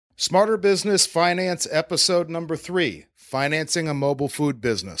Smarter Business Finance, episode number 3, Financing a Mobile Food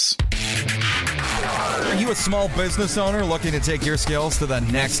Business. Are you a small business owner looking to take your skills to the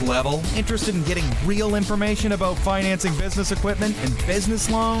next level? Interested in getting real information about financing business equipment and business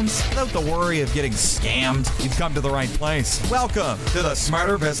loans without the worry of getting scammed? You've come to the right place. Welcome to the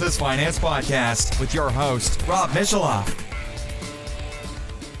Smarter Business Finance Podcast with your host, Rob Michalov.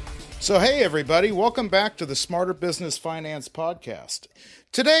 So, hey everybody, welcome back to the Smarter Business Finance Podcast.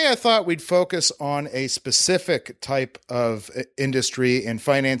 Today I thought we'd focus on a specific type of industry and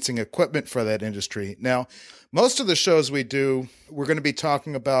financing equipment for that industry. Now, most of the shows we do, we're going to be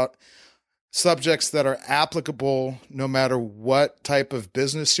talking about subjects that are applicable no matter what type of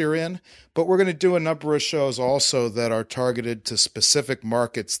business you're in, but we're going to do a number of shows also that are targeted to specific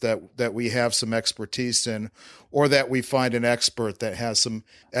markets that we have some expertise in, or that we find an expert that has some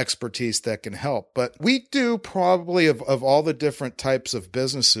expertise that can help. But we do probably, of all the different types of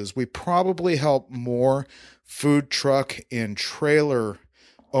businesses, we probably help more food truck and trailer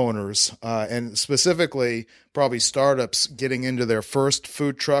owners, and specifically probably startups getting into their first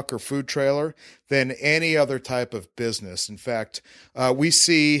food truck or food trailer than any other type of business. In fact, we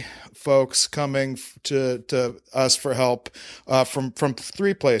see folks coming to us for help from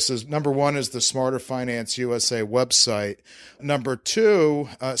 3 places. Number 1 is the Smarter Finance USA website. Number 2,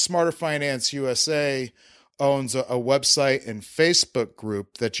 Smarter Finance USA owns a website and Facebook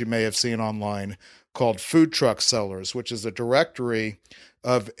group that you may have seen online called Food Truck Sellers, which is a directory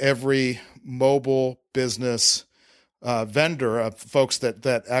of every mobile business vendor, of folks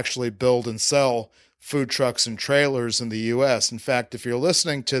that actually build and sell food trucks and trailers in the U.S. In fact, if you're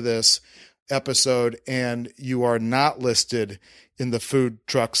listening to this episode and you are not listed in the Food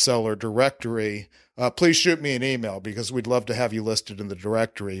Truck Seller directory, please shoot me an email because we'd love to have you listed in the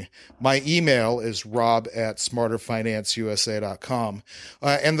directory. My email is rob@smarterfinanceusa.com.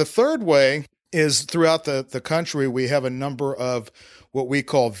 And the third way is throughout the country, we have a number of what we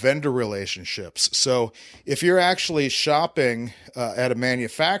call vendor relationships. So if you're actually shopping at a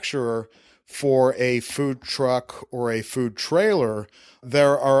manufacturer for a food truck or a food trailer,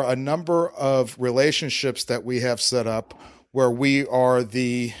 there are a number of relationships that we have set up where we are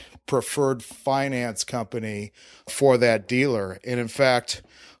the preferred finance company for that dealer. And in fact,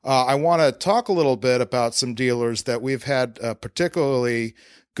 I want to talk a little bit about some dealers that we've had particularly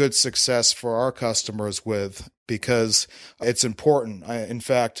good success for our customers with, because it's important. In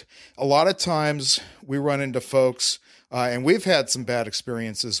fact, a lot of times we run into folks, and we've had some bad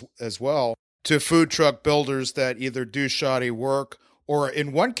experiences as well, to food truck builders that either do shoddy work, or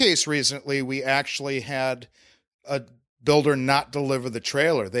in one case recently, we actually had a builder not deliver the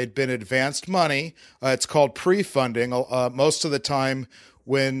trailer. They'd been advanced money. It's called pre-funding. Most of the time,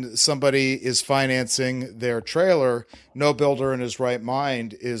 when somebody is financing their trailer, no builder in his right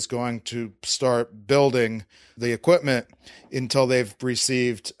mind is going to start building the equipment until they've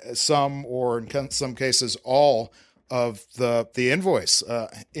received some, or in some cases, all of the invoice.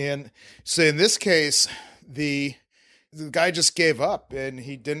 And so in this case, the guy just gave up and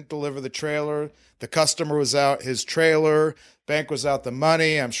he didn't deliver the trailer. The customer was out his trailer, bank was out the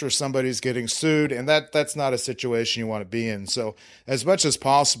money. I'm sure somebody's getting sued, and that's not a situation you want to be in. So as much as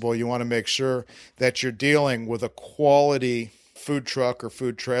possible, you want to make sure that you're dealing with a quality food truck or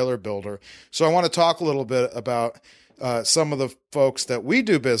food trailer builder. So I want to talk a little bit about some of the folks that we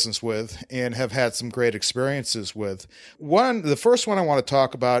do business with and have had some great experiences with. The first one I want to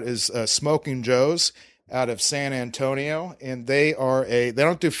talk about is Smoking Joe's out of San Antonio, and they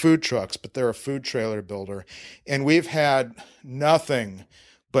don't do food trucks, but they're a food trailer builder. And we've had nothing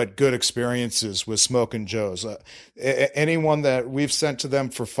but good experiences with Smoking Joe's. Anyone that we've sent to them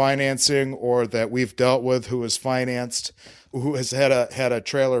for financing or that we've dealt with who has financed, who has had a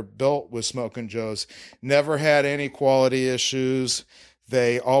trailer built with Smoking Joe's, never had any quality issues.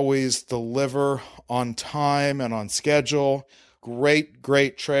 They always deliver on time and on schedule.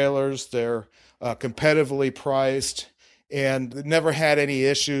 Great trailers. They're competitively priced, and never had any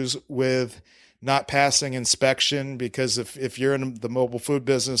issues with not passing inspection, because if you're in the mobile food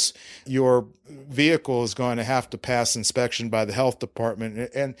business, your vehicle is going to have to pass inspection by the health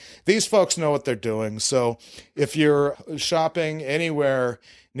department. And these folks know what they're doing. So if you're shopping anywhere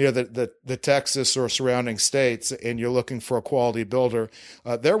near the Texas or surrounding states and you're looking for a quality builder,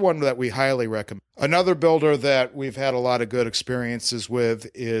 they're one that we highly recommend. Another builder that we've had a lot of good experiences with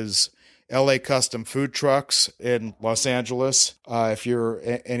is LA Custom Food Trucks in Los Angeles. If you're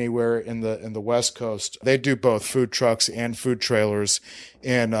anywhere in the West Coast, they do both food trucks and food trailers,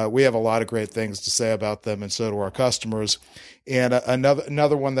 and we have a lot of great things to say about them, and so do our customers. And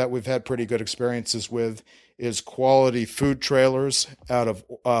another one that we've had pretty good experiences with is Quality Food Trailers out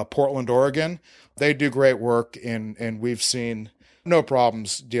of Portland, Oregon. They do great work, and we've seen no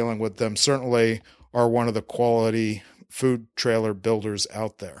problems dealing with them. Certainly are one of the quality food trailer builders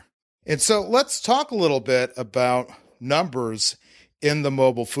out there. And so let's talk a little bit about numbers in the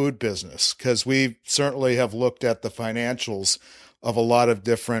mobile food business, because we certainly have looked at the financials of a lot of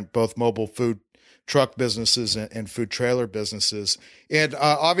different, both mobile food truck businesses and food trailer businesses. And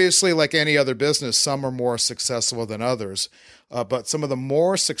obviously, like any other business, some are more successful than others. But some of the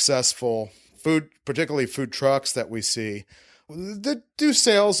more successful particularly food trucks that we see, they do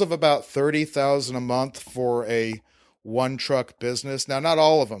sales of about $30,000 a month for a one truck business. Now, not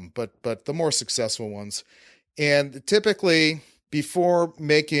all of them, but the more successful ones. And typically, before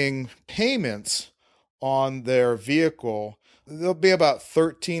making payments on their vehicle, there'll be about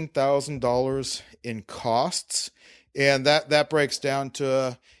 $13,000 in costs. And that breaks down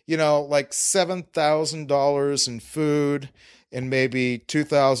to, like $7,000 in food and maybe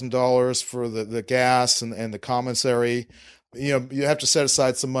 $2,000 for the gas and the commissary. You have to set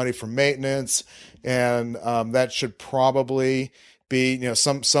aside some money for maintenance, and that should probably be,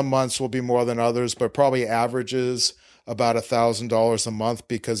 some months will be more than others, but probably averages about $1,000 a month,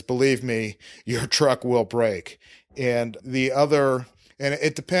 because believe me, your truck will break. And the other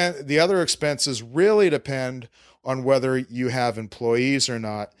expenses really depend on whether you have employees or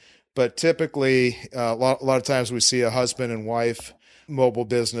not. But typically, a lot of times we see a husband and wife mobile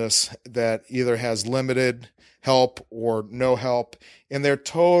business that either has limited help or no help, and their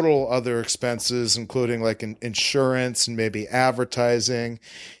total other expenses, including like insurance and maybe advertising,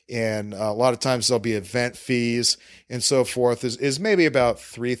 and a lot of times there'll be event fees and so forth, is maybe about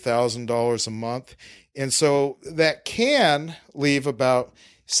 $3,000 a month. And so that can leave about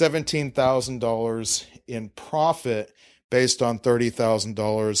 $17,000 in profit based on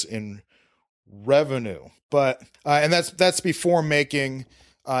 $30,000 in revenue. But and that's before making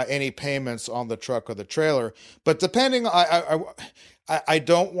any payments on the truck or the trailer. But depending, I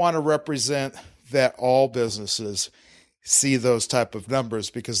don't want to represent that all businesses see those type of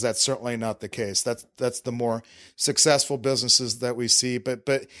numbers, because that's certainly not the case. That's the more successful businesses that we see.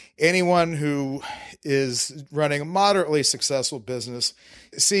 But anyone who is running a moderately successful business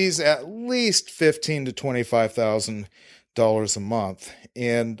sees at least $15,000 to $25,000 a month.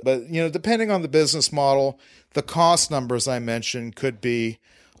 But depending on the business model, the cost numbers I mentioned could be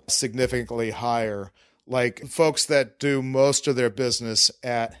significantly higher. Like folks that do most of their business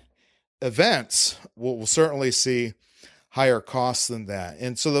at events will certainly see higher costs than that.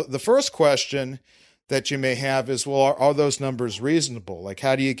 And so the first question that you may have is, well, are those numbers reasonable? Like,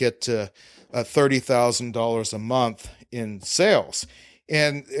 how do you get to $30,000 a month in sales?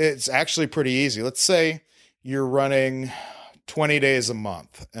 And it's actually pretty easy. Let's say you're running 20 days a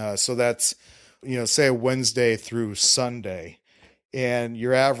month. So that's, say Wednesday through Sunday. And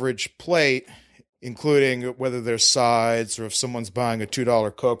your average plate, including whether there's sides or if someone's buying a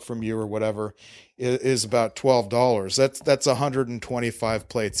 $2 Coke from you or whatever, is about $12. That's 125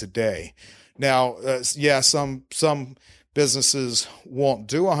 plates a day. Now, some businesses won't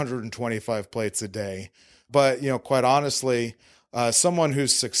do 125 plates a day, but quite honestly, someone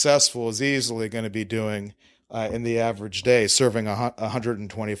who's successful is easily going to be doing in the average day serving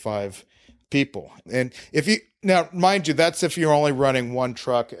 125 people. And now, mind you, that's if you're only running one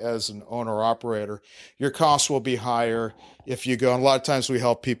truck as an owner operator. Your costs will be higher if you go. And a lot of times we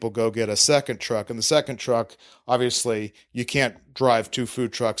help people go get a second truck. And the second truck, obviously, you can't drive two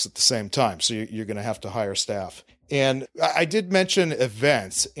food trucks at the same time. So you're going to have to hire staff. And I did mention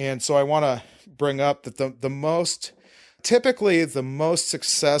events. And so I want to bring up that typically the most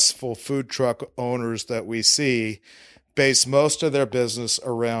successful food truck owners that we see base most of their business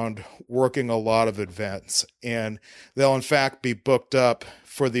around working a lot of events. And they'll in fact be booked up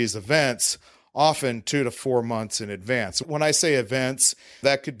for these events often 2 to 4 months in advance. When I say events,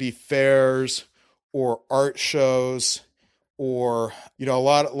 that could be fairs or art shows, or a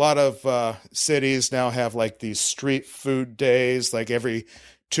lot of cities now have like these street food days, like every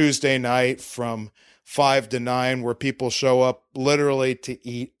Tuesday night from 5 to 9, where people show up literally to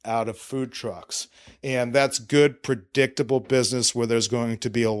eat out of food trucks. And that's good, predictable business where there's going to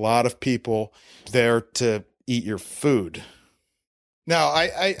be a lot of people there to eat your food. Now,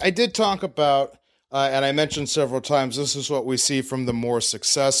 I did talk about, and I mentioned several times, this is what we see from the more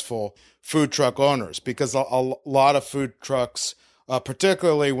successful food truck owners, because a lot of food trucks,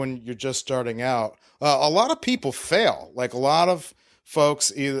 particularly when you're just starting out, a lot of people fail. Like a lot of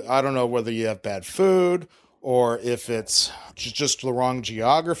folks, either, I don't know whether you have bad food or if it's just the wrong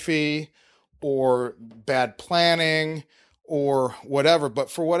geography or bad planning or whatever,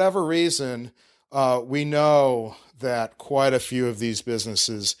 but for whatever reason, we know that quite a few of these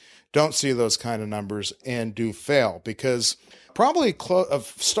businesses don't see those kind of numbers and do fail because probably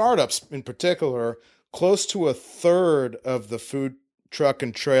of startups in particular, close to a third of the food truck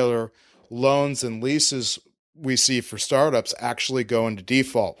and trailer loans and leases we see for startups actually go into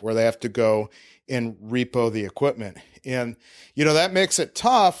default where they have to go and repo the equipment. And, that makes it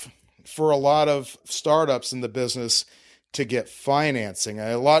tough for a lot of startups in the business to get financing.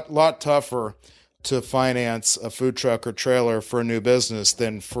 A lot tougher to finance a food truck or trailer for a new business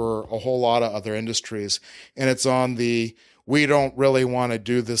than for a whole lot of other industries. And it's on the we don't really want to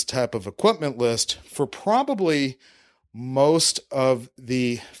do this type of equipment list for probably most of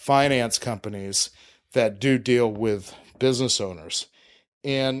the finance companies that do deal with business owners.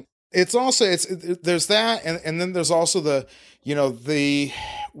 And it's also, there's that. And then there's also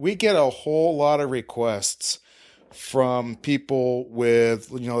we get a whole lot of requests from people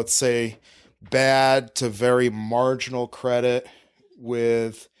with, let's say bad to very marginal credit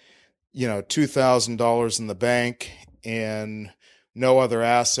with, $2,000 in the bank and no other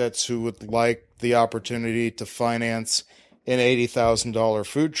assets who would like the opportunity to finance an $80,000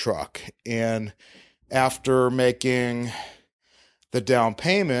 food truck. And after making the down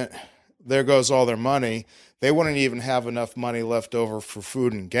payment, there goes all their money. They wouldn't even have enough money left over for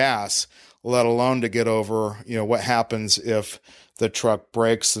food and gas, let alone to get over, what happens if the truck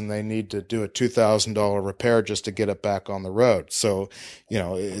breaks and they need to do a $2,000 repair just to get it back on the road. So,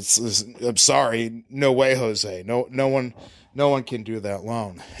 I'm sorry, no way, Jose. No one can do that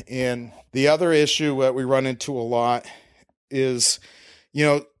loan. And the other issue that we run into a lot is,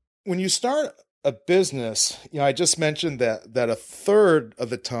 when you start a business, I just mentioned that a third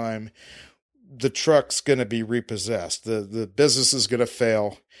of the time the truck's going to be repossessed. The business is going to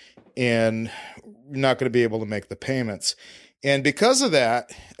fail and you're not going to be able to make the payments. And because of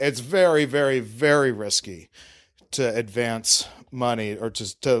that, it's very, very, very risky to advance money or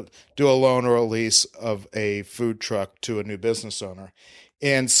to do a loan or a lease of a food truck to a new business owner.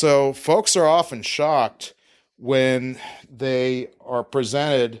 And so folks are often shocked when they are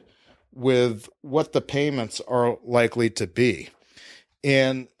presented with what the payments are likely to be.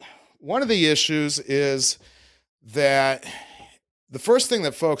 And one of the issues is that the first thing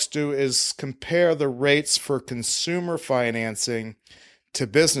that folks do is compare the rates for consumer financing to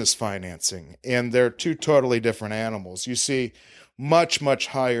business financing. And they're two totally different animals. You see much, much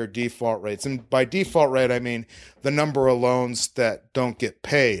higher default rates. And by default rate, I mean the number of loans that don't get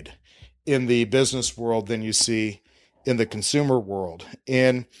paid in the business world than you see in the consumer world.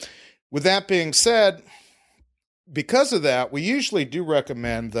 And with that being said, because of that, we usually do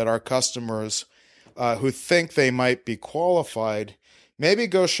recommend that our customers who think they might be qualified maybe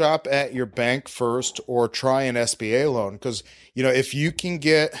go shop at your bank first or try an SBA loan. Because, if you can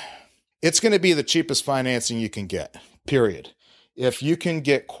get, it's going to be the cheapest financing you can get, period. If you can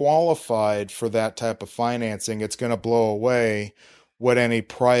get qualified for that type of financing, it's going to blow away what any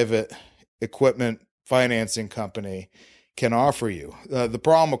private equipment financing company can offer you. The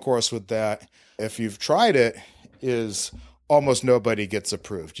problem, of course, with that, if you've tried it, is almost nobody gets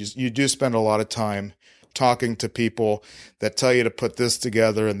approved. You do spend a lot of time talking to people that tell you to put this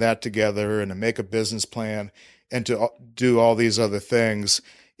together and that together and to make a business plan and to do all these other things.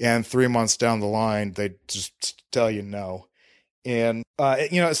 And 3 months down the line, they just tell you no. And,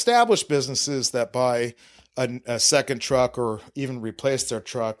 established businesses that buy a second truck or even replace their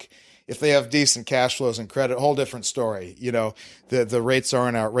truck, if they have decent cash flows and credit, whole different story. The rates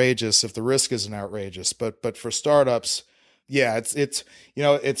aren't outrageous if the risk isn't outrageous. But for startups, yeah, it's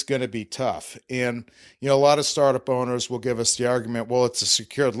going to be tough. And, a lot of startup owners will give us the argument, well, it's a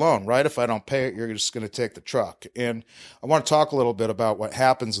secured loan, right? If I don't pay it, you're just going to take the truck. And I want to talk a little bit about what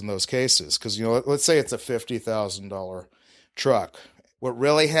happens in those cases. Because, let's say it's a $50,000 truck. What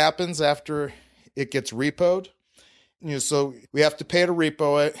really happens after it gets repoed? So we have to pay to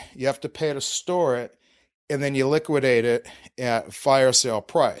repo it, you have to pay to store it, and then you liquidate it at fire sale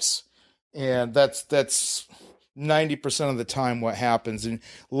price. And that's 90% of the time what happens. And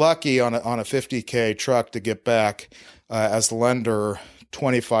lucky on a $50K truck to get back as the lender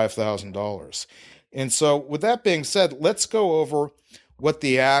 $25,000. And so with that being said, let's go over what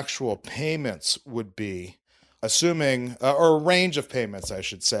the actual payments would be, assuming, or a range of payments, I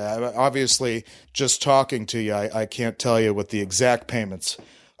should say. Obviously, just talking to you, I can't tell you what the exact payments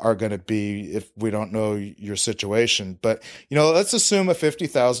are going to be if we don't know your situation. But, let's assume a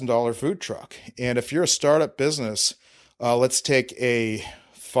 $50,000 food truck. And if you're a startup business, let's take a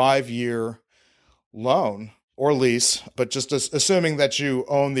 5-year loan or lease, but just assuming that you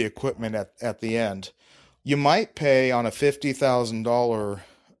own the equipment at the end, you might pay on a $50,000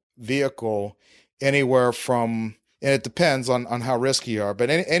 vehicle anywhere from, and it depends on how risky you are, but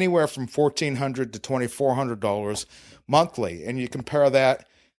anywhere from $1,400 to $2,400 monthly. And you compare that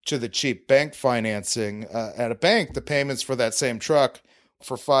to the cheap bank financing. At a bank, the payments for that same truck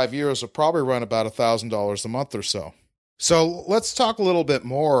for 5 years will probably run about $1,000 a month or so. So let's talk a little bit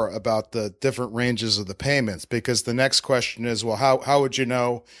more about the different ranges of the payments, because the next question is, well, how would you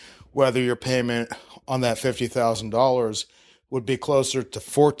know whether your payment on that $50,000 would be closer to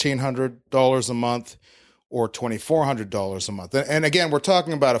 $1,400 a month or $2,400 a month? And again, we're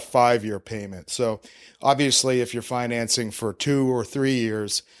talking about a 5-year payment. So obviously, if you're financing for 2 or 3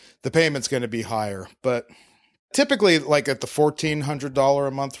 years, the payment's going to be higher. But typically, like at the $1,400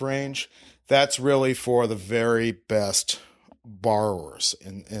 a month range, that's really for the very best borrowers.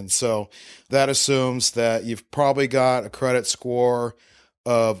 And so that assumes that you've probably got a credit score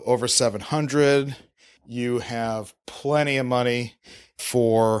of over 700. You have plenty of money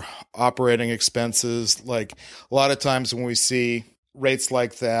for operating expenses. Like a lot of times when we see rates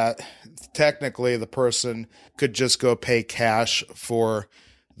like that, technically the person could just go pay cash for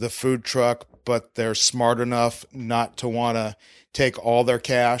the food truck, but they're smart enough not to want to take all their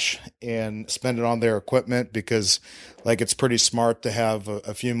cash and spend it on their equipment, because like it's pretty smart to have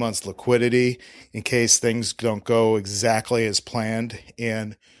a few months liquidity in case things don't go exactly as planned.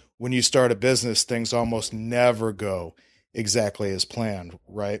 And when you start a business, things almost never go exactly as planned,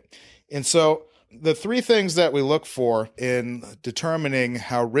 right? And so the three things that we look for in determining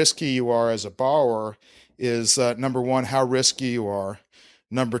how risky you are as a borrower is number one, how risky you are.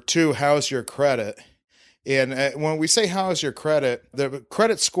 Number two, how's your credit? And when we say how is your credit, the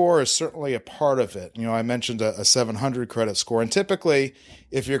credit score is certainly a part of it. You know, I mentioned a 700 credit score. And typically,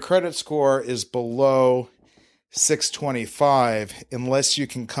 if your credit score is below 625, unless you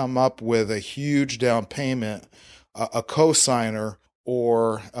can come up with a huge down payment, a cosigner,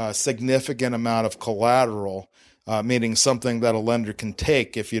 or a significant amount of collateral, meaning something that a lender can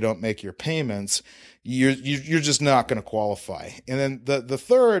take if you don't make your payments, you're just not going to qualify. And then the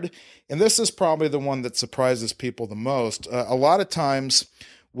third, and this is probably the one that surprises people the most, a lot of times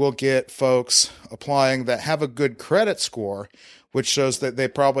we'll get folks applying that have a good credit score, which shows that they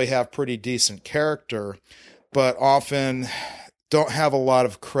probably have pretty decent character, but often don't have a lot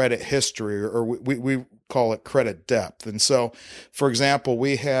of credit history, or we call it credit depth. And so, for example,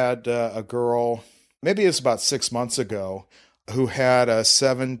 we had a girl, maybe it's about 6 months ago, who had a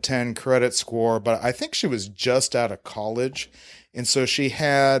 710 credit score, but I think she was just out of college. And so she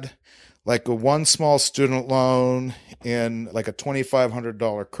had like one small student loan and like a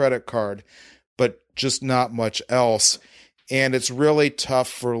 $2,500 credit card, but just not much else. And it's really tough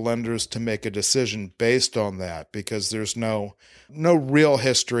for lenders to make a decision based on that, because there's no real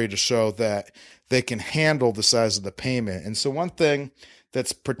history to show that they can handle the size of the payment. And so one thing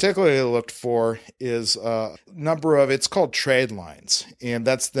that's particularly looked for is number of, it's called trade lines. And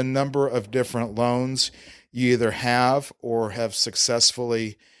that's the number of different loans you either have or have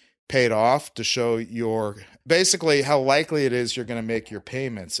successfully paid off to show basically how likely it is you're going to make your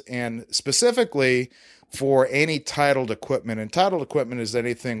payments. And specifically for any titled equipment, and titled equipment is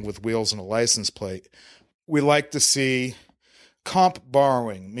anything with wheels and a license plate, we like to see comp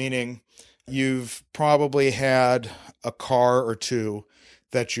borrowing, meaning you've probably had a car or two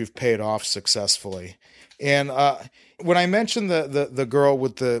that you've paid off successfully. And when I mentioned the girl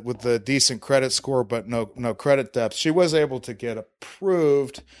with the decent credit score but no credit depth, she was able to get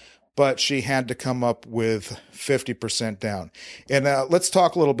approved, but she had to come up with 50% down. And let's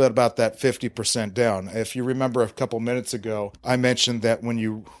talk a little bit about that 50% down. If you remember a couple minutes ago, I mentioned that when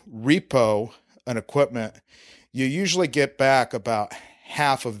you repo an equipment, you usually get back about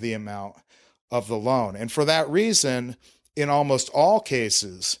half of the amount of the loan. And for that reason, in almost all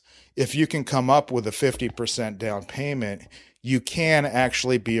cases, if you can come up with a 50% down payment, you can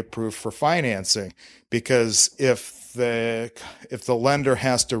actually be approved for financing, because if the lender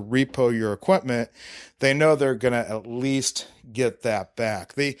has to repo your equipment, they know they're going to at least get that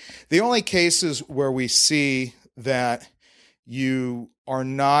back. The only cases where we see that you are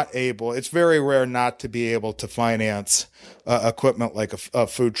not able, it's very rare not to be able to finance equipment like a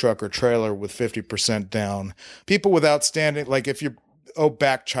food truck or trailer with 50% down. People with outstanding, like if you owe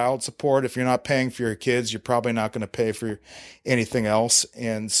back child support, if you're not paying for your kids, you're probably not going to pay for anything else.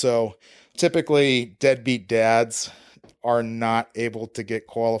 And so typically deadbeat dads are not able to get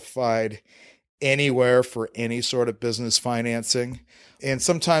qualified anywhere for any sort of business financing. And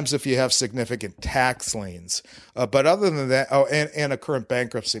sometimes if you have significant tax liens, but other than that, and a current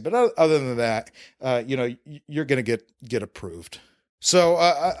bankruptcy, but other than that, you're going to get approved. So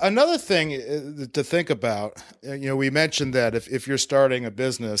another thing to think about, we mentioned that if you're starting a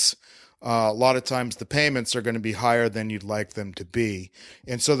business, a lot of times the payments are going to be higher than you'd like them to be.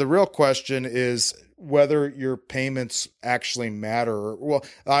 And so the real question is whether your payments actually matter. Well,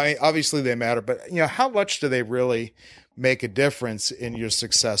 I mean, obviously they matter, but how much do they really make a difference in your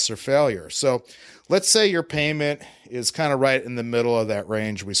success or failure? So let's say your payment is kind of right in the middle of that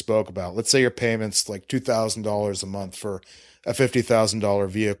range we spoke about. Let's say your payment's like $2,000 a month for a $50,000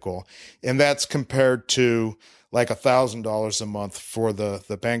 vehicle. And that's compared to like $1,000 a month for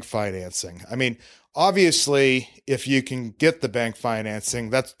the bank financing. I mean, obviously, if you can get the bank financing,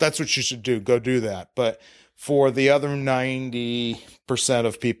 that's what you should do. Go do that. But for the other 90%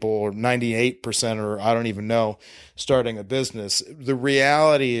 of people, or 98%, or I don't even know, starting a business, the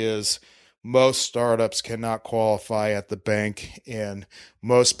reality is most startups cannot qualify at the bank, and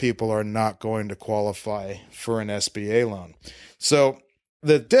most people are not going to qualify for an SBA loan. So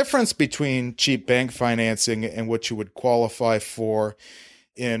the difference between cheap bank financing and what you would qualify for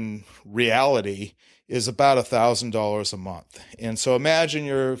in reality is about $1,000 a month. And so imagine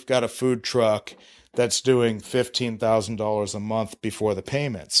you've got a food truck that's doing $15,000 a month before the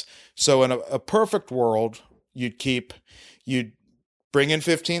payments. So in a perfect world, you'd bring in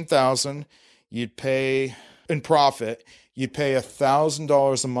 $15,000, you'd pay in profit, you'd pay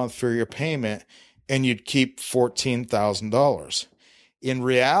 $1,000 a month for your payment, and you'd keep $14,000. In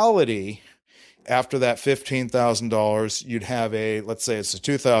reality, after that $15,000, you'd have let's say it's a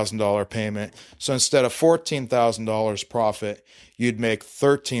 $2,000 payment. So instead of $14,000 profit, you'd make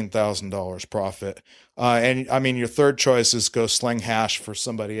 $13,000 profit. And I mean, your third choice is go sling hash for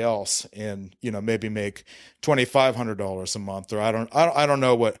somebody else and, maybe make $2,500 a month. Or I don't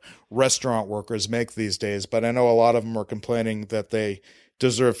know what restaurant workers make these days, but I know a lot of them are complaining that they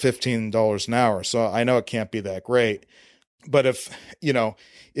deserve $15 an hour. So I know it can't be that great. But if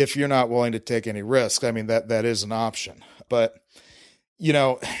you're not willing to take any risk, I mean, that is an option. But,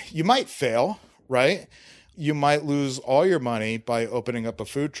 you might fail, right? You might lose all your money by opening up a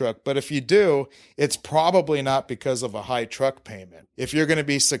food truck. But if you do, it's probably not because of a high truck payment. If you're going to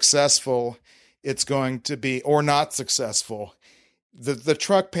be successful, it's going to be, or not successful, the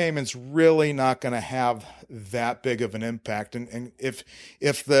truck payment's really not going to have that big of an impact. And if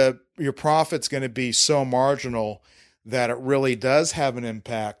your profit's going to be so marginal that it really does have an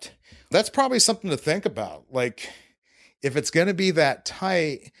impact, that's probably something to think about. Like, if it's going to be that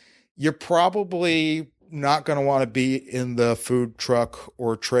tight, you're probably not going to want to be in the food truck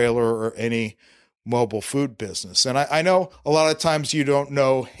or trailer or any mobile food business. And I know a lot of times you don't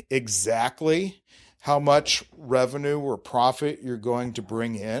know exactly how much revenue or profit you're going to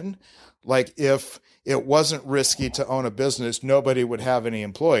bring in. Like, if it wasn't risky to own a business, nobody would have any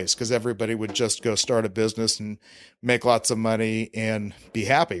employees because everybody would just go start a business and make lots of money and be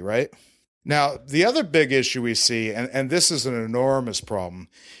happy, right? Now, the other big issue we see, and this is an enormous problem,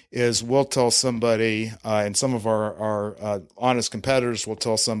 is we'll tell somebody, and some of our honest competitors will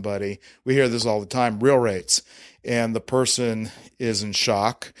tell somebody, we hear this all the time, real rates. And the person is in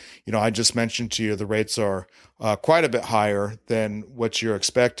shock. I just mentioned to you the rates are quite a bit higher than what you're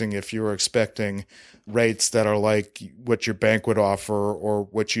expecting if you were expecting rates that are like what your bank would offer or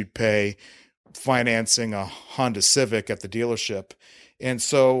what you'd pay financing a Honda Civic at the dealership. And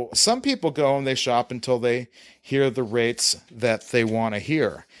so some people go and they shop until they hear the rates that they want to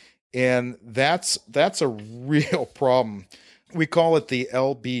hear. And that's a real problem. We call it the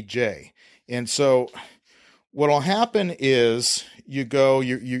LBJ. And so what'll happen is you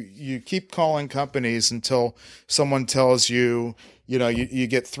keep calling companies until someone tells you, you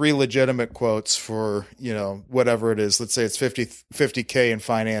get 3 legitimate quotes for, whatever it is. Let's say it's $50K in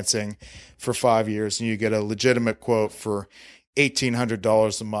financing for 5 years, and you get a legitimate quote for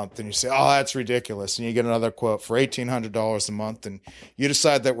 $1,800 a month, and you say, oh, that's ridiculous. And you get another quote for $1,800 a month, and you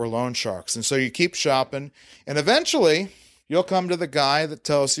decide that we're loan sharks. And so you keep shopping, and eventually you'll come to the guy that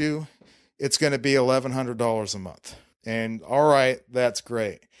tells you it's going to be $1,100 a month. And all right, that's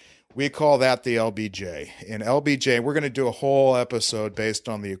great. We call that the LBJ. And LBJ, we're going to do a whole episode based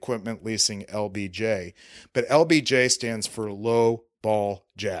on the equipment leasing LBJ. But LBJ stands for low ball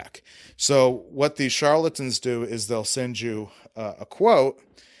jack. So what these charlatans do is they'll send you a quote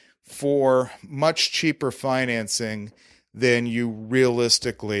for much cheaper financing than you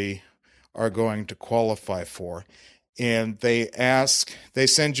realistically are going to qualify for. And they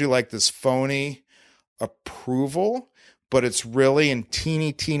send you like this phony approval, but it's really in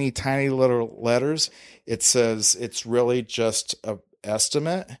teeny tiny little letters. It says it's really just an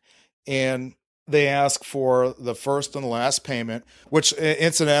estimate. And they ask for the first and last payment, which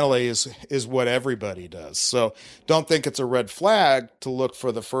incidentally is what everybody does. So don't think it's a red flag to look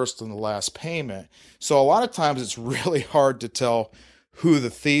for the first and the last payment. So a lot of times it's really hard to tell who the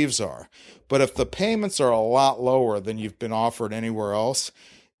thieves are. But if the payments are a lot lower than you've been offered anywhere else,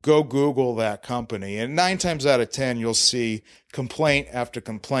 go Google that company. And 9 times out of 10, you'll see complaint after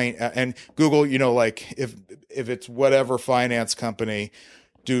complaint. And Google, like if it's whatever finance company,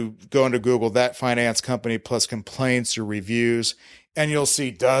 go into Google that finance company plus complaints or reviews, and you'll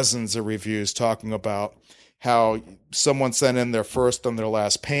see dozens of reviews talking about how someone sent in their first and their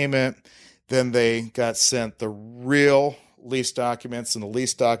last payment. Then they got sent the real lease documents, and the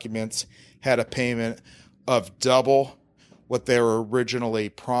lease documents had a payment of double what they were originally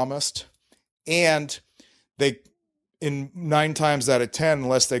promised. And in 9 times out of 10,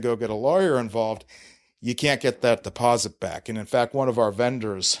 unless they go get a lawyer involved, you can't get that deposit back. And in fact, one of our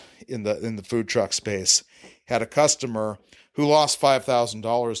vendors in the food truck space had a customer who lost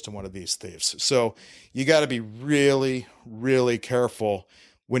 $5,000 to one of these thieves. So you got to be really, really careful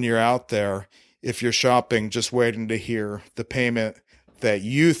when you're out there if you're shopping, just waiting to hear the payment that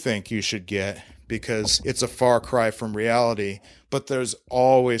you think you should get, because it's a far cry from reality. But there's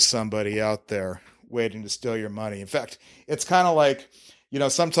always somebody out there waiting to steal your money. In fact, it's kind of like,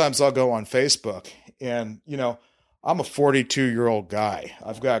 sometimes I'll go on Facebook and, I'm a 42-year-old guy.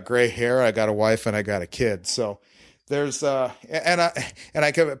 I've got gray hair, I got a wife, and I got a kid. So there's, and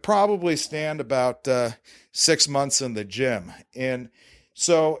I can probably stand about 6 months in the gym. And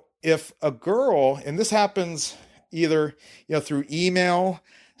so if a girl, and this happens either, through email,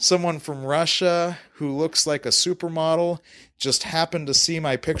 someone from Russia who looks like a supermodel just happened to see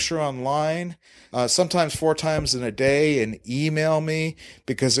my picture online, sometimes 4 times in a day, and email me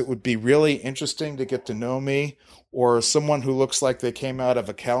because it would be really interesting to get to know me, or someone who looks like they came out of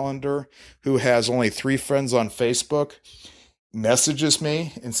a calendar who has only 3 friends on Facebook messages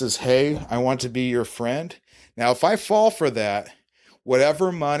me and says, "Hey, I want to be your friend." Now, if I fall for that,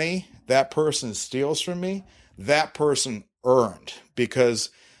 whatever money that person steals from me, that person earned, because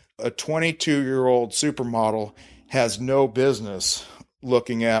a 22-year-old supermodel has no business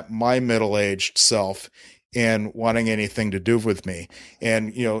looking at my middle-aged self and wanting anything to do with me.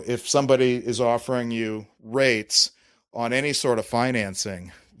 And, if somebody is offering you rates on any sort of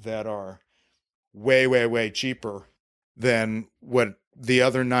financing that are way, way, way cheaper than what the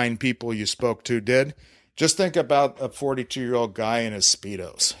other 9 people you spoke to did, just think about a 42-year-old guy in his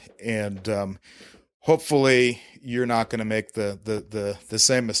Speedos. And hopefully you're not going to make the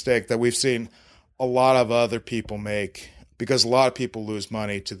same mistake that we've seen a lot of other people make, because a lot of people lose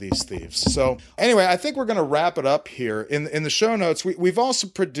money to these thieves. So anyway, I think we're going to wrap it up here. In the show notes, we've also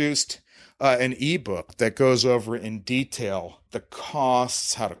produced an ebook that goes over in detail the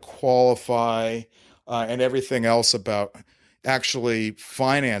costs, how to qualify, and everything else about actually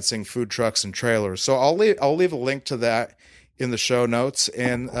financing food trucks and trailers. So I'll leave a link to that in the show notes.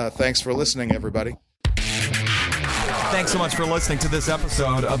 And thanks for listening, everybody. Thanks so much for listening to this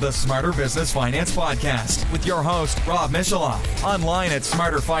episode of the Smarter Business Finance Podcast with your host, Rob Michalov. Online at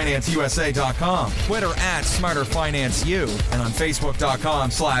smarterfinanceusa.com, Twitter at smarterfinanceU, and on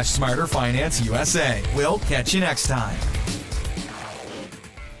facebook.com/smarterfinanceusa. We'll catch you next time.